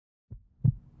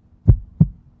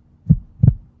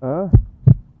Huh?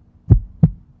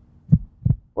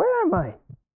 Where am I?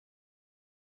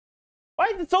 Why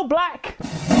is it so black?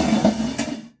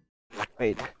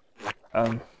 Wait.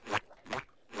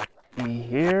 Be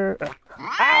here.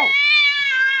 Ow!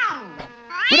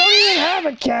 We don't even have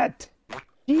a cat!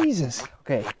 Jesus.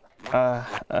 Okay.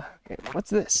 Okay. What's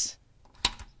this?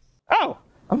 Oh!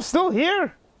 I'm still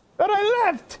here? But I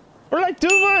left! For like 2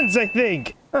 months, I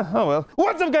think! Oh well.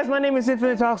 What's up, guys? My name is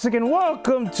InfiniteToxic and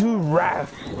welcome to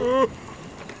Raft.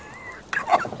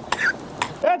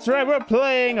 That's right, we're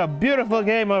playing a beautiful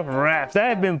game of Raft. I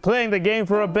have been playing the game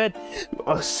for a bit,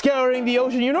 scouring the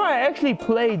ocean. You know, I actually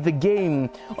played the game,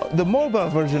 the mobile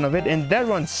version of it, and that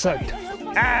one sucked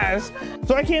ass.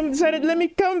 So I decided, let me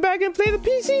come back and play the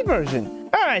PC version.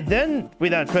 Alright then,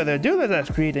 without further ado, let us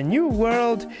create a new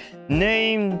world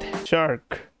named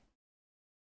Shark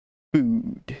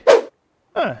Food.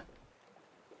 Huh.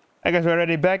 I guess we're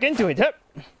already back into it, huh?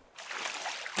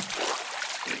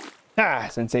 Ah,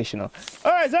 sensational.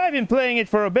 Alright, so I've been playing it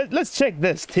for a bit. Let's check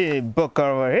this book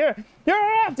over here. Your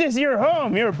raft is your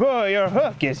home, your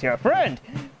hook is your friend.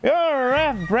 Your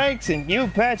raft breaks and you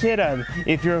patch it up.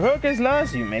 If your hook is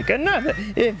lost, you make another.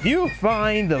 If you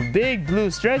find the big blue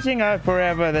stretching out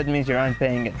forever, that means you're not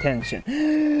paying attention.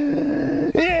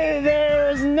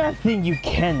 There's nothing you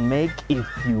can make if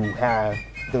you have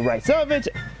the right salvage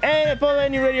and follow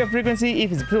any radio frequency.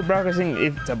 If it's still broadcasting,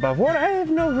 if it's above water. I have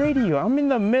no radio. I'm in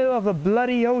the middle of the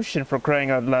bloody ocean, for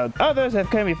crying out loud. Others have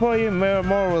come before you,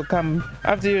 more will come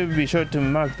after you. Be sure to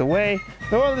mark the way.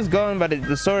 The world is gone, but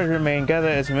the stories remain. Gather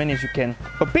as many as you can.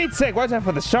 For Pete's sake, watch out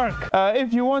for the shark.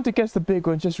 If you want to catch the big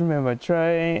one, just remember,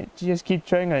 just keep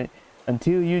trying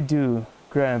until you do,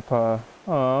 Grandpa.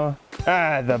 Aww.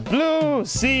 Ah, the blue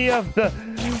sea of the...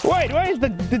 Wait, where is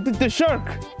the shark?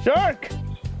 Shark?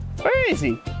 Where is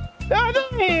he? Oh,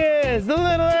 there he is! The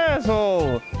little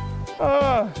asshole!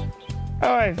 Oh,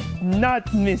 I've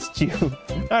not missed you.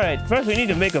 Alright, first we need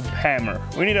to make a hammer.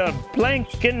 We need a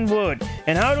plank and wood.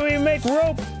 And how do we make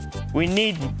rope? We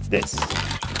need this.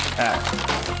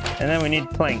 And then we need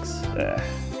planks.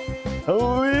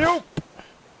 Oh, yep.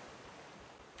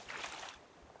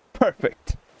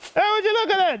 Perfect. Oh, would you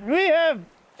look at that? We have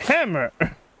hammer.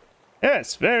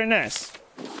 Yes, very nice.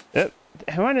 I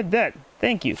wanted that.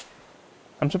 Thank you.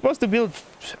 I'm supposed to build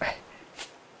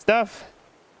stuff.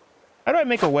 How do I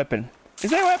make a weapon? Is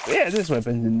there a weapon? Yeah, there's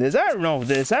weapons in this. I don't know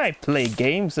this. I play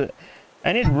games.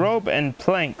 I need rope and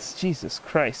planks. Jesus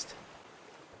Christ.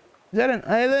 Is that an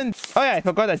island? Oh yeah, I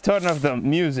forgot I turned off the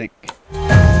music.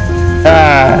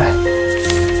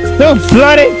 So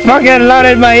bloody fucking loud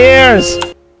in my ears.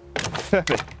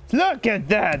 Look at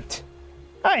that.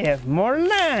 I have more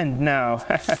land now.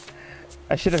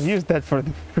 I should have used that for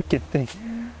the freaking thing.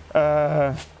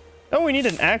 Oh, we need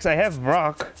an axe. I have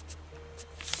rock.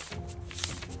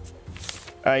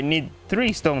 I need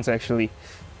 3 stones, actually.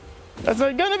 That's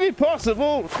not gonna be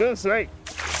possible, because I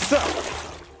suck.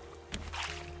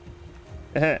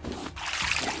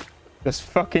 That's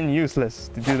fucking useless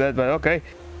to do that, but okay.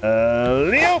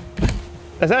 Leo!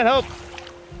 Does that help?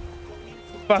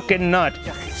 Fucking not.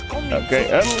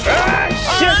 Okay.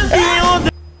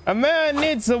 Shit! A man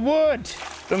needs some wood.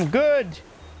 Some good,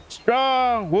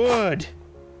 strong wood.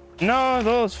 No,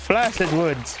 those flaccid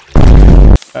woods.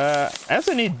 I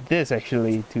also need this,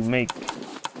 actually, to make...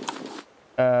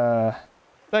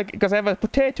 like, because I have a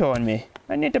potato on me.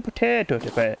 I need a potato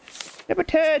to pay. The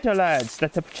potato, lads.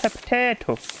 That's a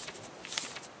potato.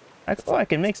 Oh, I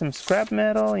can make some scrap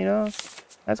metal, you know.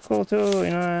 That's cool, too, you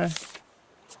know.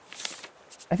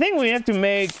 I think we have to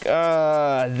make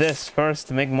this first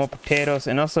to make more potatoes,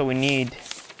 and also we need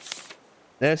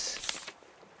this.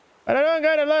 But I don't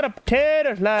got a lot of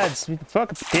potatoes, lads. We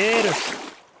fucking potatoes.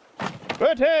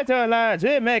 Potato, lads.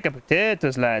 We make a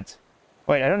potatoes, lads.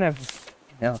 Wait, I don't have...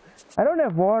 No. I don't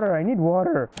have water. I need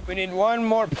water. We need 1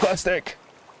 more plastic.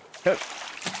 There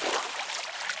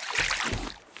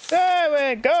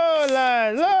we go,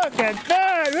 lads. Look at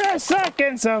that. We're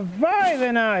sucking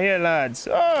surviving out here, lads.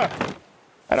 Oh.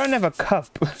 I don't have a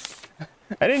cup.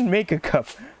 I didn't make a cup.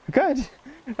 God.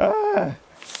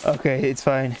 Okay, it's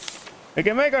fine. We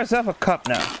can make ourselves a cup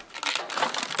now.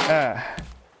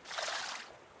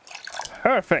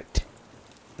 Perfect.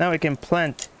 Now we can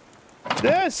plant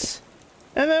this.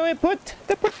 And then we put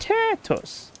the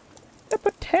potatoes. The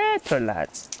potato,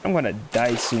 lads. I'm gonna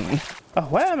die soon. Oh,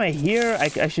 why am I here?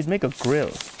 I should make a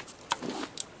grill.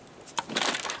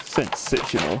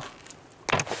 Sensational.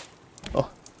 Oh.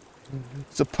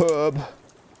 Superb.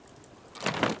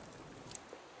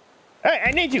 Hey,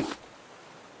 I need you.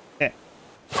 Yeah.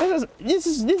 This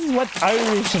is what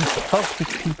Irish and Celtic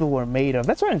people were made of.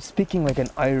 That's why I'm speaking like an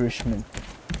Irishman.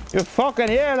 You fucking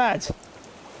here, lads.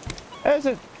 This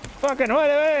is fucking what?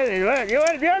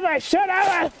 You're my shit.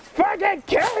 I will fucking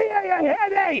kill you. You hear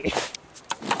me?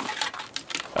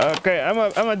 Okay, I'm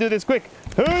gonna do this quick.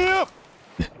 Hurry up!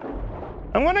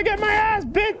 I'm gonna get my ass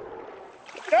bit.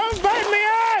 Don't bite me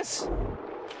ass.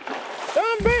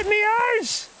 Don't bite me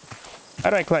ass.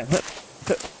 How do I climb?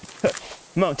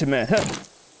 Mountain man.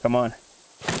 Come on.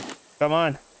 Come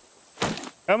on.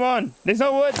 Come on. There's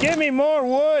no wood. Give me more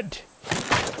wood.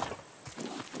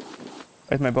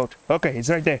 Where's my boat? Okay, it's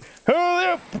right there. Hurry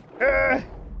up!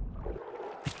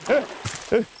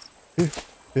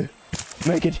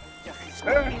 Make it.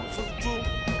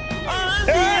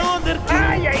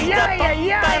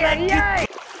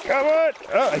 Come on!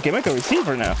 Oh, I can make a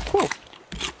receiver now. Cool.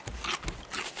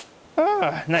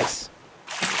 Ah, nice.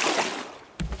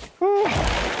 Ooh.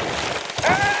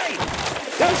 Hey!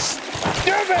 You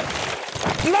stupid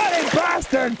bloody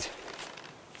bastard!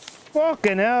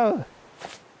 Fucking hell.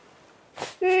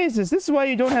 Jesus, this is why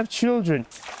you don't have children.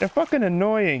 They're fucking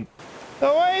annoying.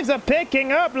 The waves are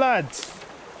picking up, lads.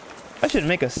 I should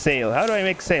make a sail. How do I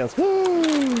make sails?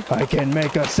 I can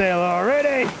make a sail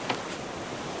already.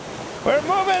 We're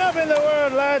moving up in the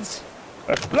world, lads.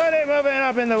 We're bloody moving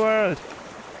up in the world.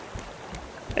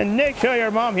 And make sure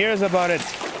your mom hears about it.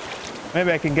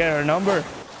 Maybe I can get her number.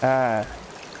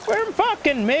 We're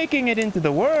fucking making it into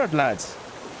the world, lads.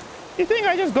 You think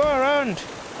I just go around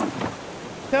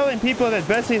telling people that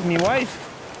Bessie is my wife?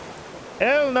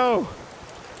 Hell no.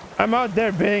 I'm out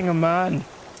there being a man.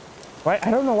 Why?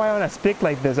 I don't know why I want to speak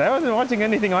like this. I wasn't watching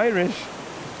anything Irish.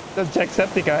 That's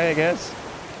Jacksepticeye, I guess.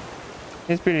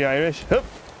 He's pretty Irish. Hup.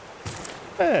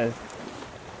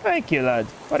 Thank you, lad.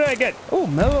 What do I get? Oh,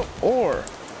 mellow ore.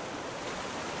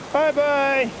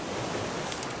 Bye-bye.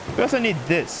 We also need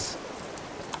this.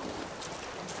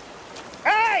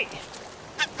 Hey!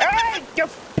 Hey! You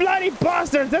bloody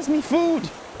bastards! That's me food!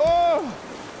 Oh!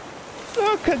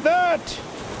 Look at that!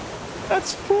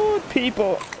 That's food,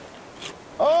 people!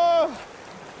 Oh!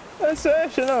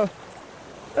 Sensational!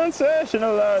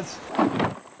 Sensational, lads!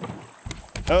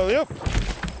 Oh, yep!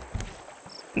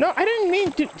 No, I didn't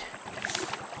mean to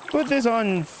put this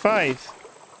on 5.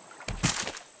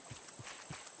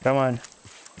 Come on.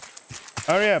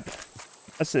 Hurry up!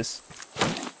 What's this?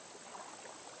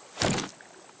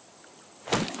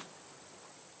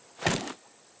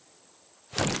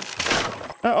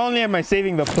 Not only am I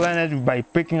saving the planet by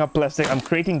picking up plastic, I'm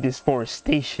creating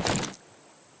deforestation.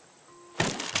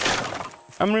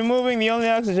 I'm removing the only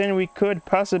oxygen we could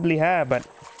possibly have, but...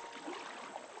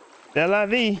 C'est la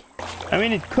vie. I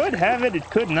mean, it could have it, it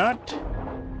could not.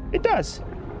 It does.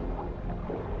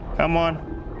 Come on.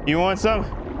 You want some?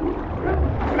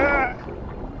 Ah!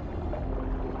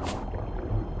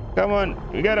 Come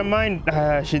on. We gotta mine.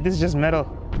 Shit, this is just metal.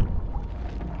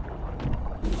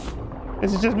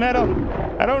 This is just metal.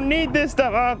 I don't need this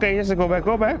stuff. Oh, okay, just go back.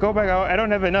 I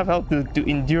don't have enough health to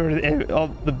endure all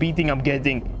the beating I'm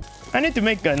getting. I need to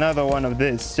make another one of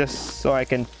this just so I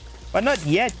can... But not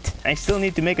yet. I still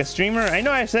need to make a streamer. I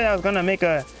know I said I was gonna make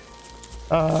a...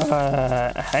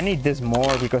 I need this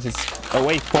more because it's a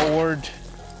way forward.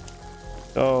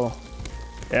 So,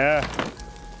 yeah.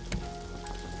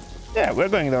 Yeah, we're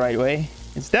going the right way.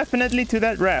 It's definitely to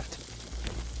that raft.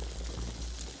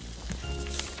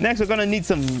 Next, we're gonna need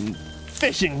some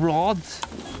fishing rods.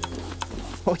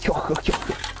 Oh,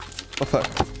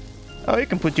 fuck. Oh, you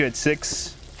can put you at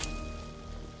 6.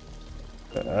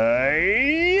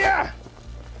 Yeah.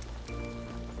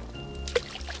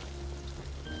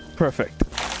 Perfect.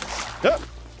 Oh,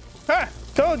 ha!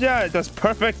 Told ya it was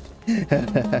perfect.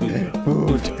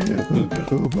 Food.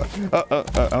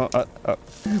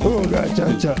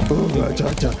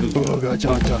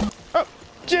 Oh,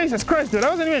 Jesus Christ, dude! I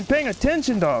wasn't even paying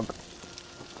attention, dog.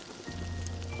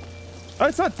 Oh,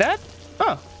 it's not that?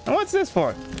 Oh, and what's this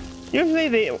for?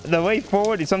 Usually the way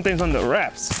forward is sometimes on the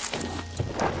rafts.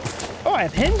 Oh, I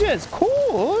have hinges.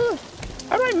 Cool.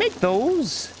 How do I make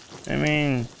those? I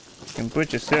mean, you can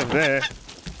put yourself there.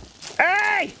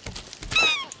 Hey!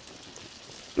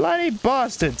 Bloody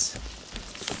bastards.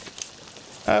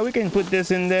 We can put this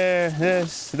in there.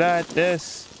 This, that,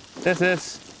 this, and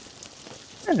this.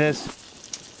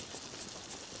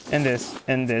 And this,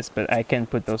 and this. But I can't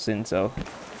put those in, so...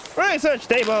 Research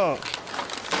table!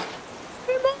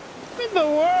 In the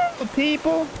world,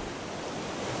 people!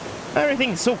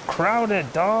 Everything's so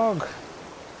crowded, dog.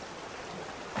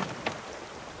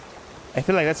 I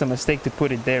feel like that's a mistake to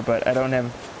put it there, but I don't have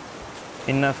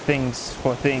enough things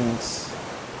for things.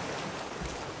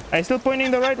 Are you still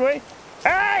pointing the right way?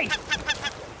 Hey!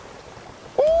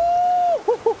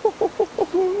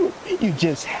 Ooh! You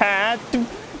just had to.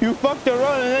 You fucked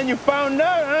around and then you found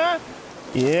out, huh?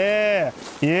 Yeah,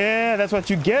 yeah, that's what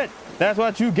you get. That's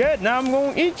what you get. Now I'm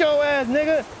gonna eat your ass,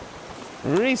 nigga.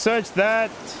 Research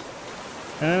that.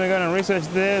 And then we're gonna research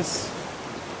this.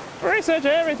 Research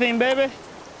everything, baby.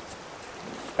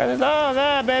 It's all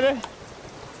that, baby.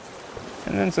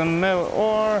 And then some metal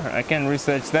ore. I can't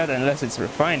research that unless it's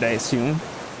refined, I assume.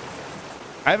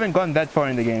 I haven't gone that far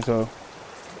in the game, so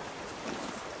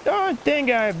don't think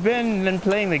I've been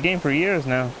playing the game for years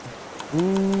now.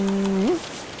 Ooh.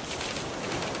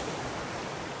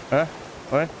 Huh?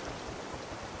 What?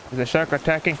 Is the shark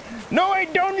attacking? No,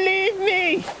 wait, don't leave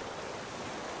me!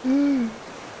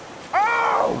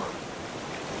 Oh!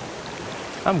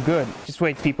 I'm good. Just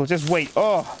wait, people. Just wait.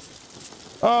 Oh.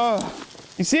 Oh.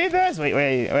 You see this? Wait,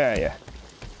 where are you?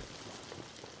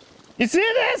 You see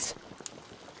this?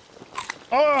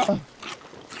 Oh.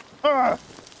 Oh.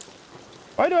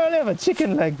 Why do I only have a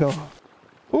chicken leg, though?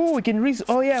 Oh, we can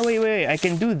oh, yeah, wait. I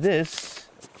can do this.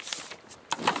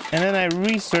 And then I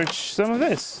research some of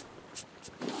this.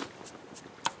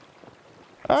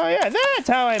 Oh, yeah, that's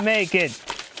how I make it.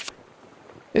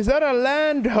 Is that a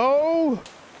land hoe?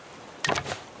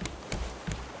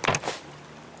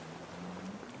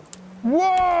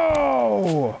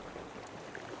 Whoa!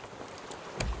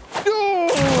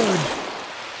 Dude!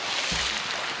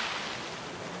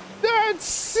 That's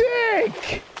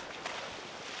sick!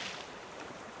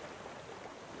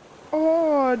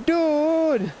 Oh,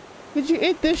 dude! Did you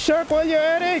eat this shark while you're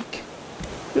at it?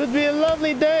 It would be a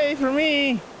lovely day for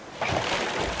me.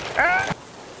 Ah!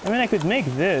 I mean, I could make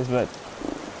this, but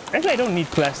actually I don't need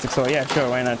plastic, so yeah, sure,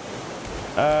 why not?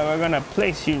 We're gonna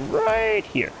place you right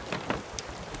here.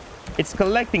 It's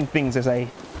collecting things as I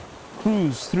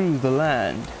cruise through the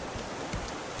land.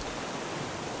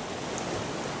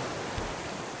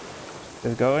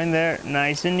 Just go in there,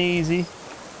 nice and easy.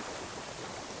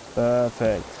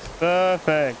 Perfect,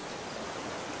 perfect.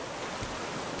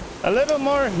 A little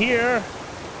more here.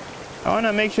 I want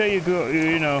to make sure you go,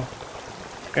 you know,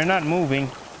 you're not moving.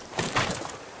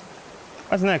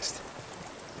 What's next?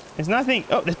 There's nothing.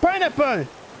 Oh, there's pineapple.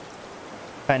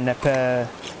 Pineapple.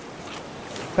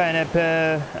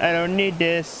 Pineapple. I don't need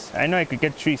this. I know I could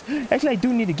get trees. Actually, I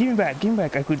do need it. Give me back. Give me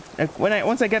back. I could.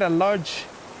 Once I get a large.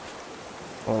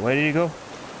 Oh, where did you go?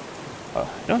 Oh,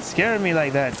 don't scare me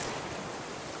like that.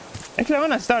 Actually, I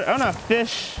wanna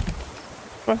fish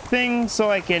for things so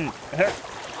I can.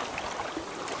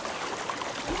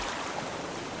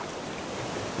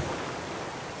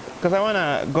 Because I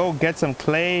wanna go get some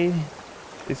clay.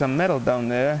 There's some metal down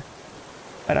there,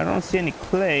 but I don't see any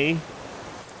clay.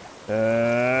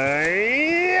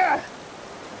 Yeah.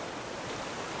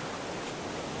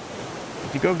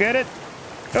 Did you go get it?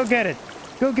 Go get it.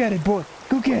 Go get it, boy.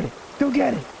 Go get it. Go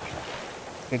get it.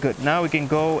 Okay, good. Now we can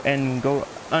go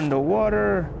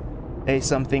underwater. Hey,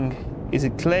 something. Is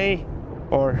it clay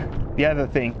or the other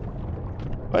thing?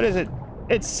 What is it?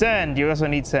 It's sand. You also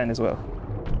need sand as well.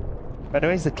 By the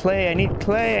way, it's the clay. I need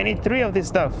clay. I need 3 of this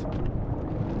stuff.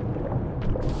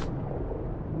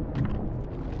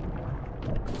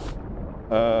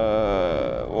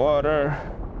 Water.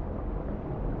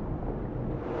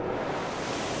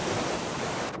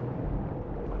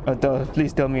 Oh,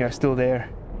 please tell me you're still there.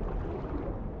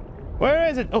 Where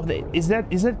is it? Oh, is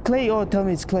that clay? Oh, tell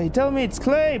me it's clay. Tell me it's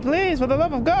clay, please, for the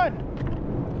love of God.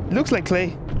 It looks like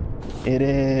clay. It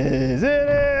is. It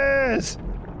is.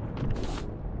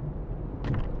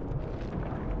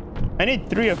 I need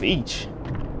 3 of each.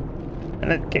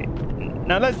 And okay.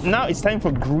 Now it's time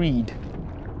for greed.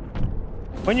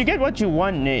 When you get what you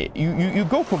want, you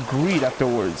go for greed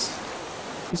afterwards.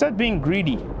 You start being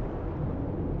greedy.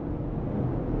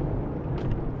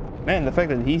 Man, the fact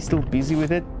that he's still busy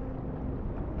with it.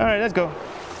 Alright, let's go.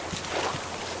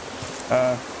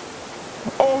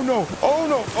 Oh no! Oh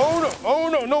no! Oh no! Oh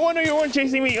no! No wonder you weren't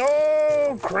chasing me!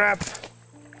 Oh crap!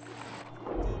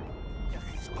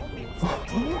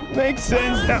 Makes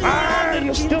sense now. Ah,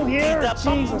 you're still here?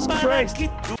 Jesus Christ!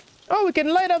 Oh, we can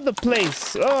light up the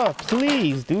place. Oh,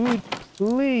 please, dude.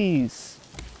 Please.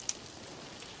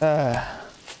 Oh,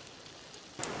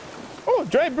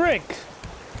 dry brick.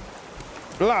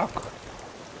 Block.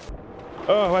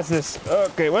 Oh, what's this?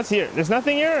 Okay, what's here? There's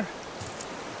nothing here?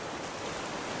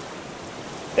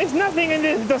 There's nothing in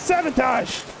this. The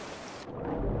sabotage.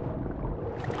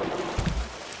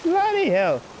 Bloody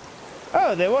hell.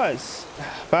 Oh, there was.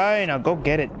 Fine, I'll go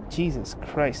get it. Jesus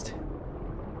Christ.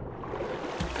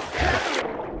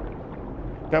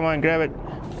 Come on, grab it.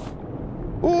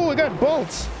 Ooh, we got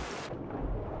bolts.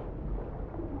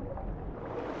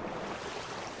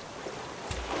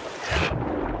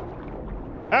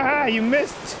 Aha, you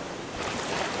missed.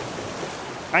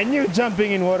 I knew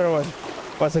jumping in water was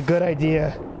was a good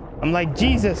idea. I'm like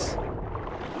Jesus.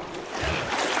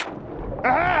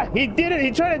 Ah, he did it.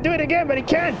 He tried to do it again, but he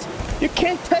can't. You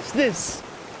can't touch this.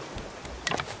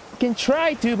 You can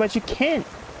try to, but you can't.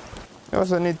 I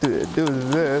also need to do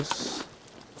this.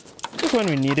 This one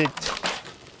we need it.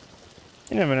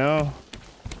 You never know.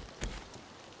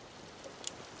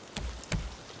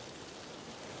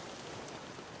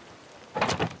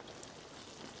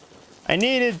 I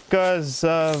need it because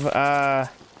of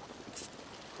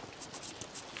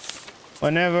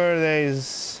whenever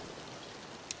there's,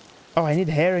 oh, I need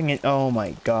herring in, oh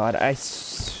my god,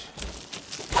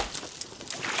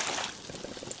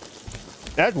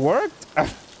 that worked.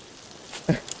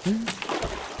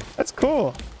 That's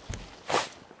cool.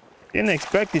 Didn't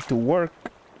expect it to work.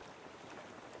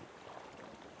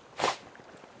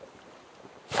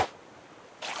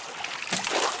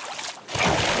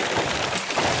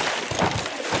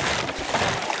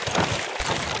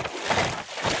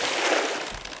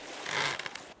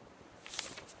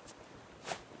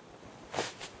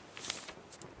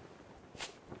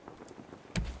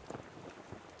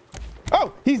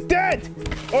 Oh, he's dead!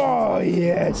 Oh,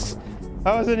 yes.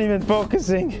 I wasn't even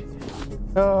focusing.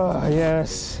 Oh,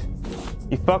 yes.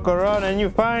 You fuck around and you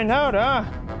find out, huh?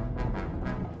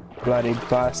 Bloody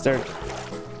bastard.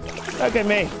 Look at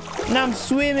me. Now I'm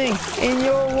swimming in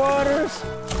your waters.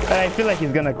 I feel like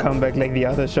he's gonna come back like the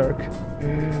other shark.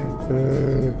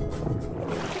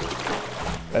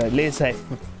 But at least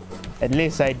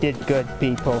I did good,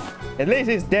 people. At least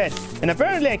he's dead. And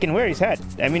apparently I can wear his hat.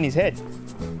 I mean his head.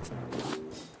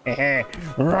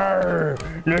 Rawr,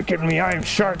 look at me, I'm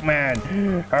Shark Man.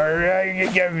 Alright, you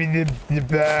got me the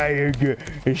bag.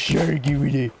 A sharky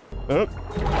with it. Oh.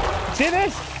 See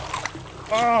this?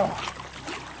 Oh.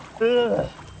 Ugh.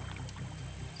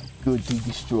 Good to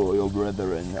destroy your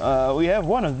brethren. We have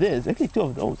one of this. Actually, two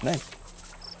of those. Nice.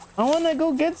 I want to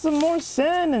go get some more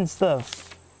sand and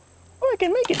stuff. Oh, I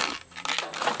can make it.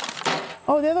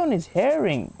 Oh, the other one is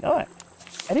herring. Oh, I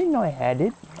didn't know I had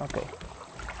it. Okay.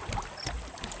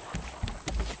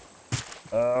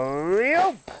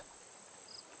 Yep.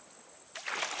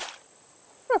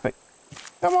 Perfect.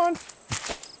 Come on.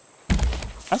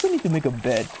 I still need to make a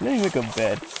bed. Let me make a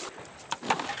bed.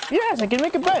 Yes, I can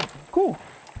make a bed. Cool.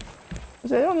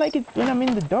 Because I don't like it when I'm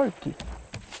in the dark.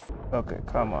 Okay,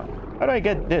 come on. How do I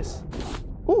get this?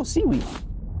 Oh, seaweed.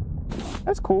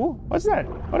 That's cool. What's that?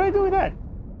 What do I do with that?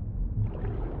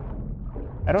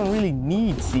 I don't really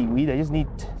need seaweed. I just need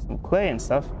some clay and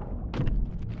stuff.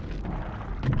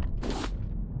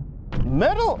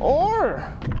 Metal ore!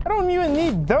 I don't even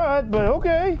need that, but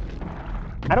okay.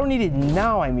 I don't need it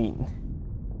now, I mean.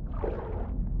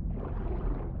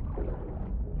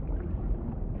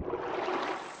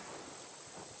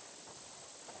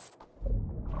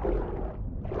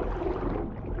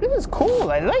 This is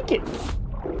cool, I like it.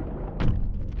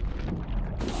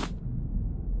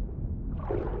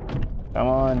 Come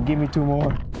on, give me two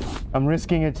more. I'm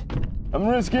risking it. I'm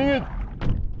risking it.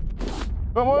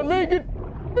 Come on, make it.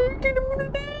 Make it, I'm gonna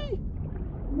die.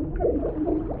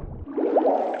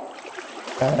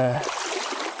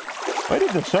 Where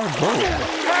did the shark go?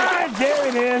 Ah, there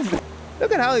it is.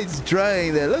 Look at how he's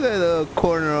drying there. Look at the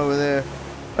corner over there.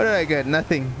 What did I get?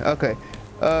 Nothing. Okay.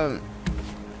 Go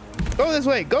this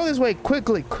way. Go this way.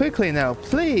 Quickly. Quickly now.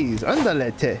 Please.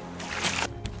 Andalete.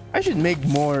 I should make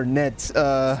more nets.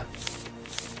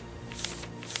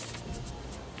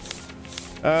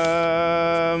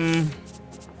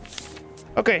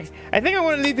 Okay, I think I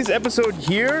want to leave this episode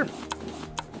here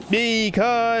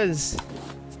because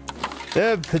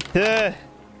I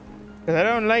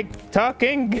don't like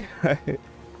talking.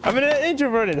 I'm an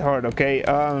introverted heart, okay?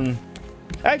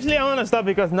 Actually, I want to stop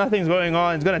because nothing's going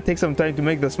on. It's gonna take some time to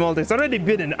make the small. It's already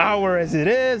been an hour as it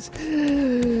is.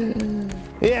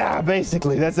 Yeah,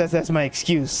 basically, that's my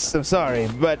excuse. I'm sorry,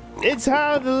 but it's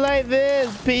how the life is,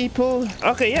 people.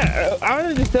 Okay, yeah, I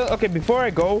want to just tell. Okay, before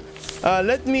I go,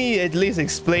 let me at least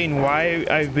explain why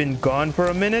I've been gone for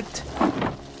a minute.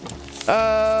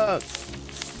 I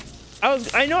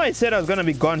know I said I was gonna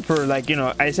be gone for, like, you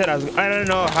know, I don't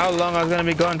know how long I was gonna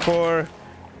be gone for,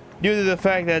 due to the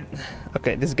fact that,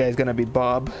 okay, this guy's gonna be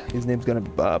Bob. His name's gonna be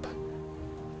Bob.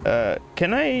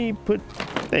 Can I put?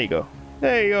 There you go.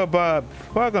 There you go, Bob.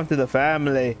 Welcome to the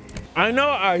family. I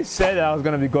know I said I was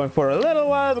gonna be going for a little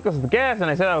while because of the gas, and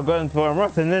I said I was going for a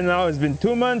month, and then now it's been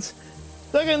 2 months.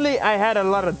 Secondly, I had a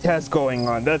lot of tests going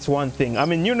on. That's one thing.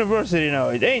 I'm in university now.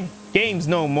 It ain't games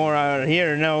no more out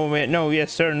here. No,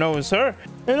 yes sir, no sir.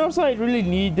 And also, I really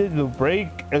needed the break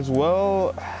as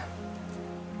well.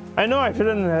 I know I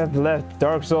shouldn't have left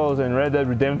Dark Souls and Red Dead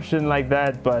Redemption like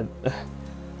that, but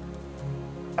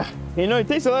you know, it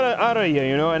takes a lot out of you,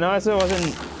 you know, and I also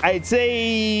wasn't, I'd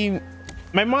say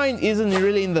my mind isn't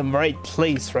really in the right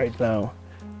place right now.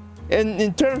 And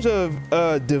in terms of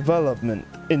development,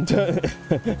 I'm retarded.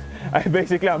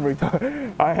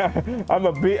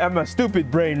 I'm a stupid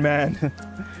brain, man.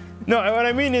 No, what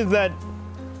I mean is that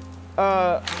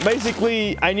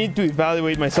basically I need to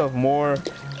evaluate myself more.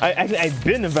 I've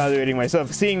been evaluating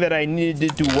myself, seeing that I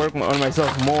needed to work on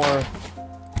myself more.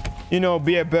 You know,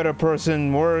 be a better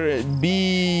person,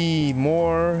 be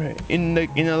more in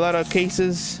a lot of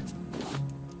cases.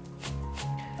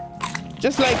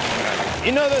 Just like,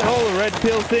 you know, that whole red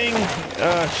pill thing.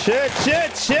 Shit.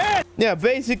 Yeah,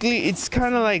 basically it's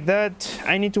kind of like that.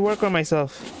 I need to work on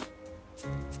myself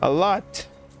a lot.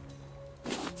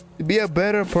 To be a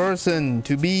better person,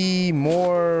 to be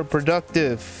more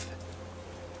productive,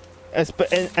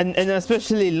 and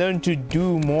especially learn to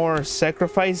do more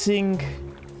sacrificing.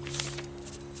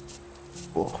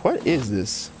 What is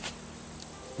this?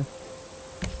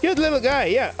 Cute little guy.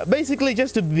 Yeah, basically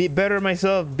just to be better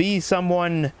myself, be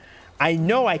someone I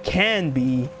know I can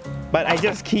be, but I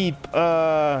just keep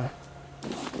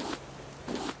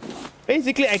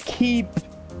basically I keep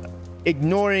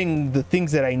ignoring the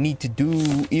things that I need to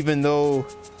do, even though,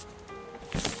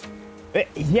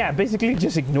 yeah, basically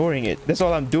just ignoring it. That's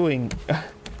all I'm doing.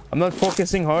 I'm not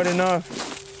focusing hard enough.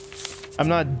 I'm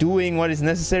not doing what is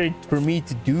necessary for me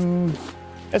to do.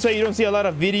 That's why you don't see a lot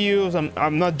of videos.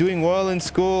 I'm not doing well in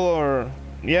school, or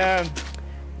yeah, it's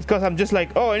because I'm just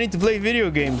like, oh, I need to play video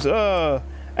games. I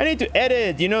need to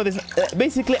edit, you know, this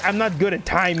basically I'm not good at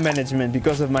time management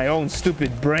because of my own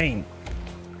stupid brain.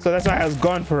 So that's why I was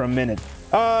gone for a minute.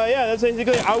 Yeah, that's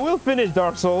basically, I will finish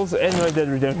Dark Souls and Red Dead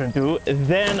Redemption 2.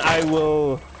 Then I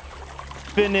will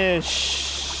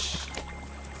finish,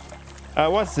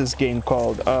 what's this game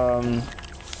called?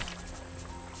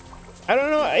 I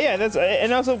don't know. Yeah, that's,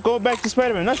 and also go back to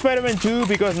Spider-Man. Not Spider-Man 2,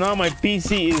 because now my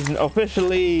PC is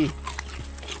officially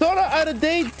sort of out of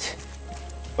date,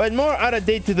 but more out of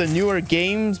date to the newer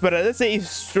games. But let's say if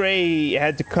Stray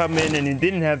had to come in and it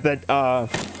didn't have that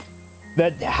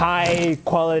that high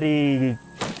quality,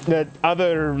 that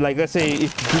other, like, let's say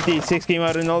if GTA 6 came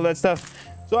out and all that stuff.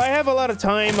 So I have a lot of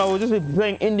time. I will just be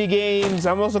playing indie games.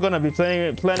 I'm also gonna be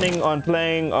planning on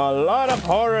playing a lot of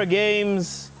horror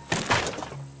games,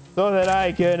 so that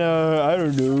I can, I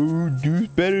don't know, do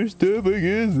better stuff, I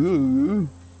guess.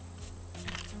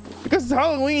 Because it's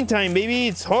Halloween time, baby.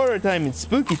 It's horror time. It's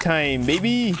spooky time,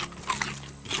 baby.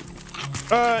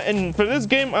 And for this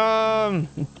game, no,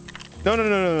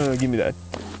 give me that.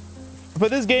 For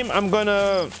this game, I'm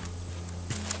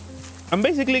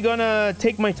basically gonna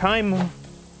take my time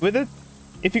with it.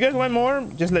 If you guys want more,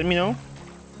 just let me know.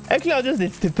 Actually, I'll just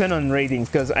depend on ratings,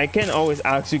 because I can't always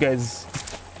ask you guys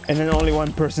and then only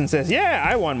one person says, yeah,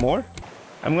 I want more.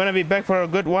 I'm gonna be back for a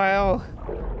good while,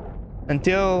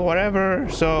 until whatever,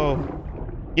 so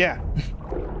yeah.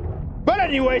 But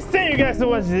anyways, thank you guys so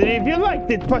much. If you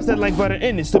liked it, press that like button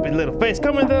in your stupid little face.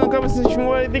 Comment down in the comment section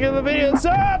what you think of the video.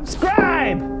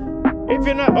 Subscribe if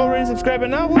you're not already subscribed,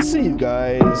 and I will see you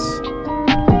guys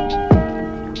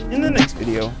in the next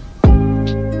video.